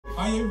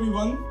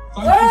everyone.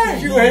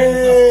 Thank you for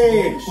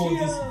being with us for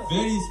this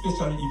very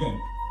special event.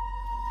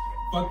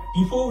 But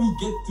before we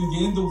get to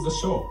the end of the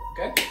show,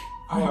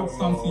 I have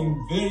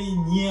something very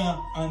near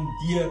and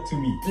dear to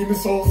me. Demon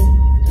souls,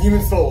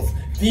 demon souls,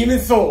 demon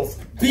souls,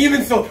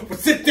 demon souls. But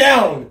sit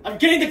down. I'm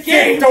getting the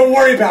game. Don't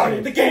worry about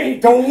it. The game.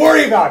 Don't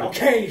worry about it.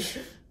 Okay.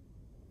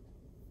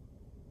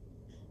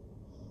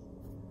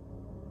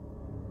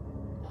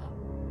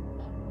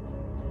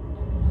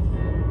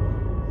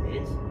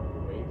 Wait.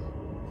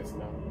 That's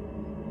not.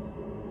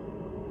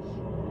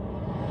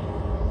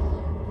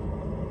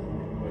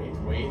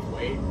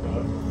 Wait. No,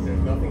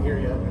 there's nothing here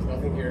yet. There's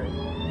nothing here.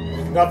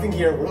 There's nothing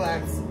here.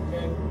 Relax.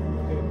 Okay.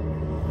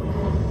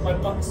 My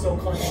butt's so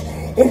clenched.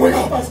 Oh my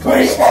god!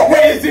 Wait!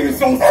 It's demon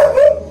souls!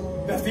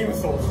 That's demon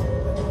souls.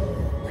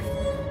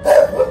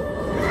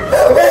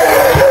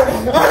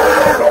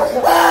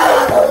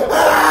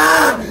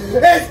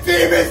 It's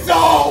demon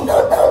souls!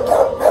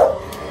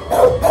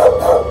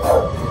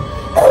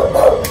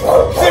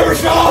 Shimmer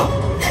Shaw!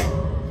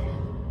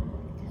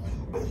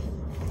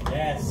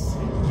 Yes.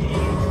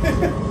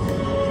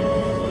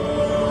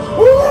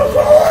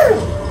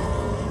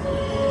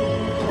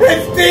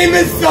 It's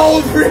Demon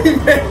Souls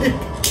remake!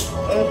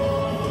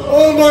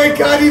 Oh my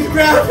god, these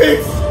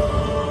graphics!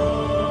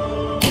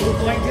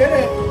 I did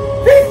it.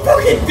 They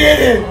fucking did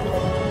it!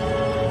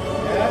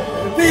 Yeah.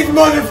 These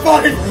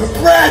motherfuckers!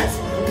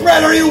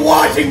 Brett, are you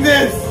watching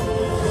this?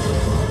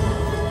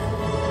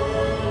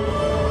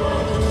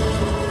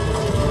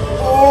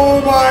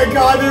 Oh my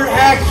god, they're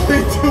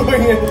actually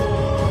doing it!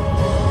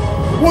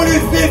 What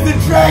is this? The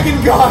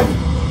Dragon God!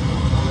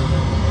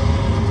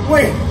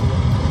 Wait!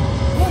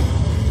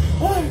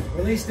 What?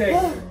 Release date.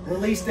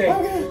 Release date.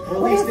 Okay.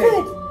 Release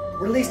date.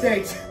 Release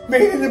date.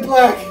 Made in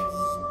Black!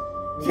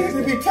 She's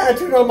gonna be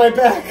tattooed on my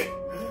back!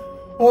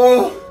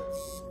 Oh!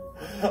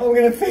 I'm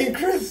gonna faint,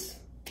 Chris!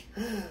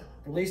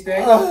 Release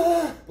date.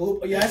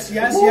 Yes.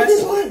 Yes.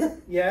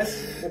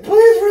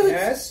 Please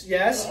release.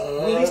 Yes.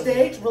 Release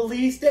date.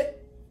 Release date.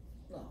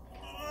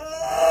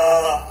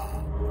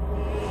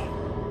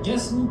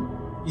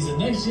 Guesswho is a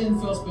next-gen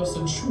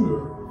first-person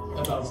shooter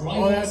about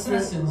rival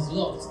assassins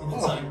locked in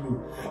a time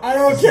loop. I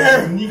don't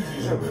care!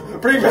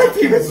 Bring back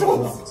Demon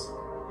Souls!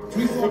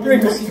 Bring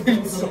back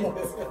Demon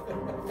Souls!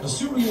 A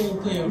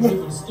surreal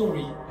player-driven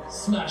story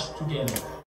smashed together.